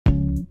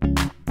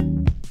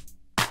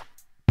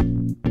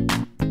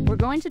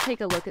going to take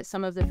a look at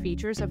some of the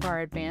features of our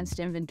Advanced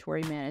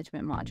Inventory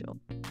Management module.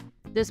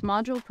 This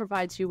module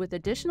provides you with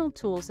additional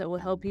tools that will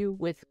help you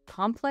with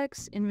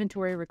complex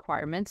inventory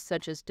requirements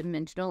such as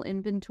dimensional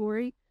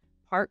inventory,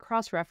 part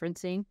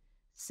cross-referencing,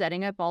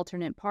 setting up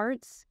alternate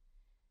parts,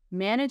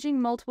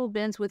 managing multiple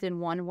bins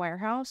within one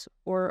warehouse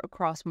or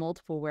across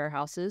multiple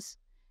warehouses,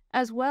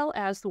 as well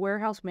as the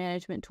warehouse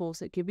management tools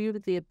that give you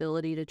the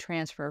ability to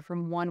transfer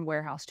from one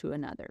warehouse to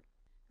another.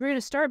 We're going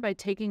to start by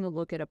taking a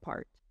look at a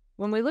part.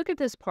 When we look at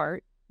this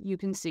part, you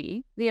can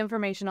see the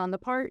information on the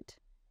part.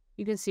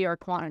 You can see our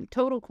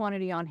total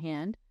quantity on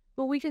hand,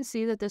 but we can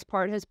see that this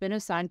part has been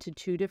assigned to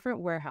 2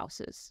 different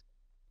warehouses.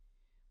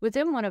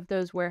 Within one of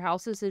those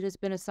warehouses, it has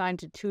been assigned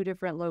to 2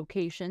 different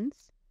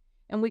locations,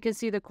 and we can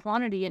see the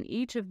quantity in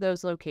each of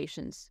those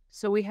locations.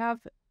 So we have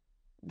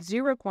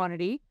 0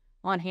 quantity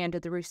on hand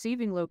at the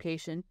receiving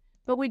location,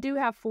 but we do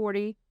have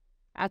 40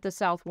 at the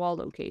south wall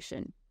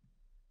location.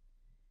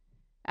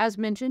 As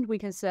mentioned, we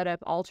can set up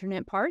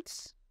alternate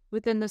parts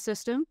within the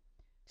system.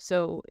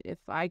 So if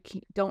I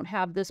don't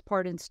have this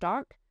part in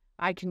stock,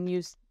 I can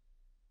use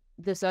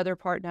this other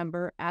part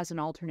number as an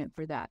alternate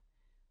for that.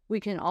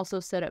 We can also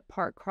set up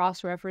part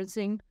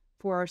cross-referencing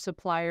for our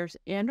suppliers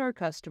and our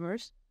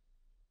customers,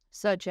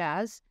 such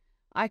as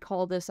I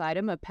call this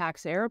item a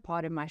Pax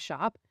Aeropod in my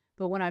shop,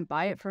 but when I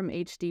buy it from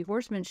HD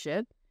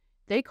Horsemanship,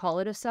 they call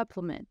it a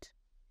supplement.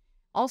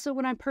 Also,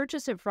 when I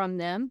purchase it from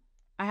them,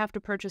 I have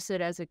to purchase it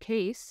as a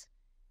case,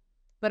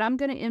 but I'm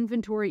going to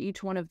inventory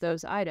each one of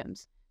those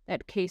items.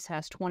 That case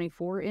has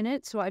 24 in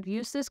it, so I've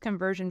used this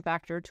conversion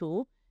factor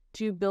tool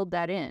to build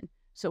that in.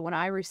 So when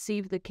I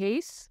receive the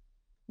case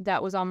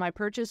that was on my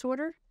purchase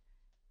order,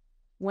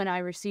 when I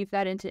receive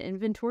that into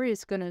inventory,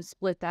 it's going to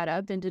split that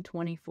up into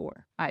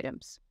 24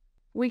 items.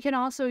 We can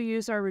also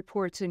use our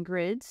reports and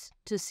grids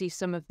to see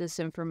some of this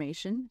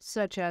information,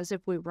 such as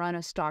if we run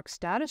a stock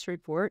status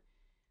report,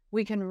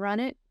 we can run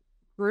it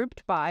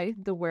grouped by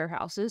the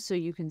warehouses, so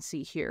you can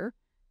see here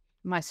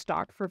my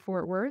stock for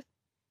Fort Worth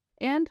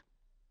and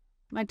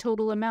my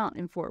total amount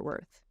in Fort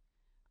Worth.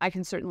 I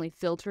can certainly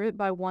filter it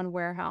by one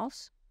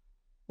warehouse,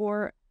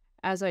 or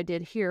as I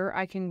did here,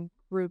 I can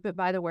group it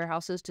by the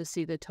warehouses to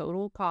see the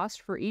total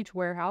cost for each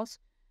warehouse.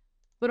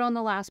 But on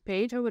the last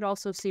page, I would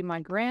also see my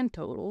grand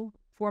total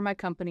for my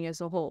company as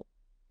a whole.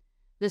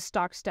 This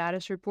stock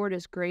status report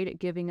is great at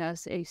giving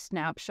us a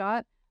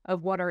snapshot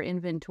of what our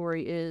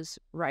inventory is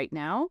right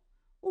now,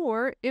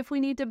 or if we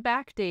need to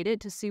backdate it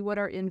to see what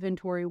our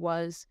inventory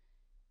was,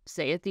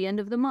 say at the end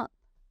of the month.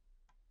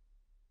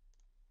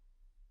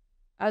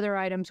 Other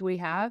items we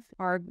have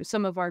are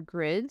some of our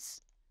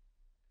grids,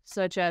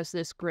 such as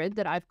this grid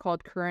that I've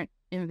called current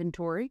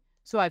inventory.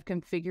 So I've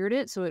configured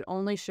it so it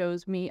only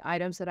shows me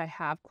items that I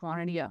have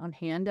quantity on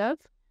hand of.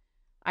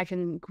 I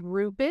can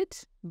group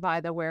it by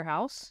the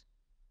warehouse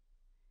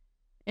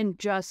and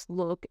just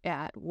look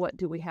at what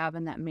do we have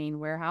in that main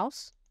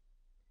warehouse.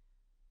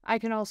 I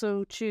can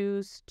also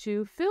choose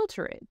to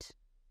filter it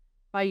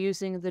by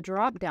using the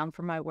drop down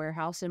for my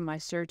warehouse in my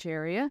search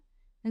area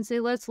and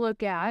say, let's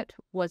look at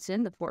what's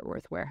in the Fort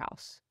Worth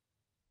warehouse.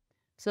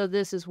 So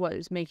this is what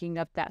is making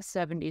up that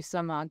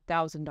 $70-some-odd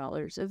thousand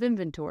of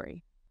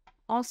inventory.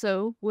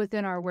 Also,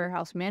 within our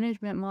warehouse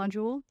management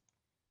module,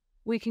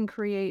 we can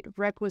create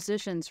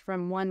requisitions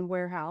from one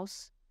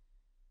warehouse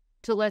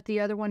to let the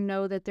other one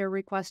know that they're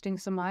requesting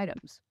some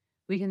items.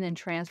 We can then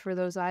transfer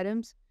those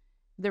items.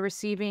 The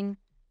receiving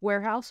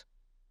warehouse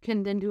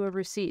can then do a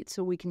receipt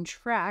so we can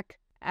track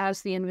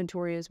as the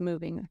inventory is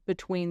moving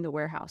between the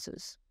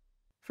warehouses.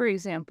 For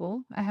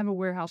example, I have a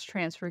warehouse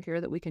transfer here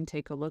that we can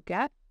take a look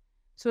at.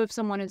 So if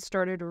someone had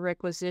started a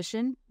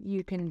requisition,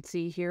 you can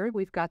see here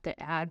we've got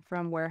the Add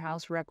from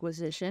Warehouse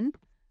Requisition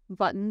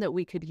button that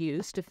we could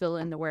use to fill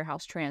in the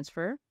warehouse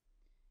transfer.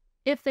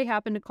 If they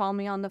happen to call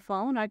me on the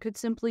phone, I could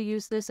simply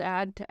use this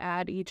add to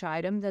add each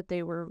item that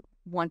they were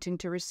wanting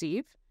to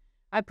receive.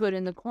 I put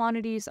in the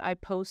quantities, I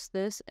post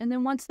this, and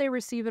then once they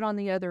receive it on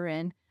the other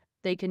end,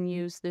 they can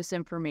use this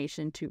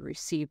information to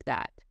receive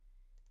that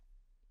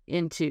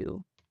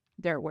into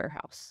their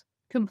warehouse,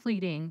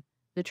 completing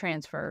the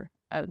transfer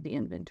of the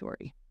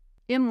inventory.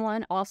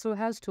 M1 also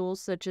has tools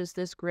such as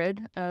this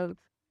grid of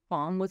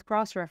form with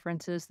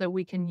cross-references that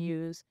we can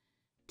use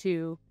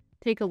to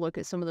take a look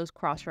at some of those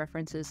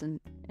cross-references and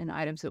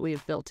items that we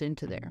have built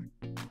into there.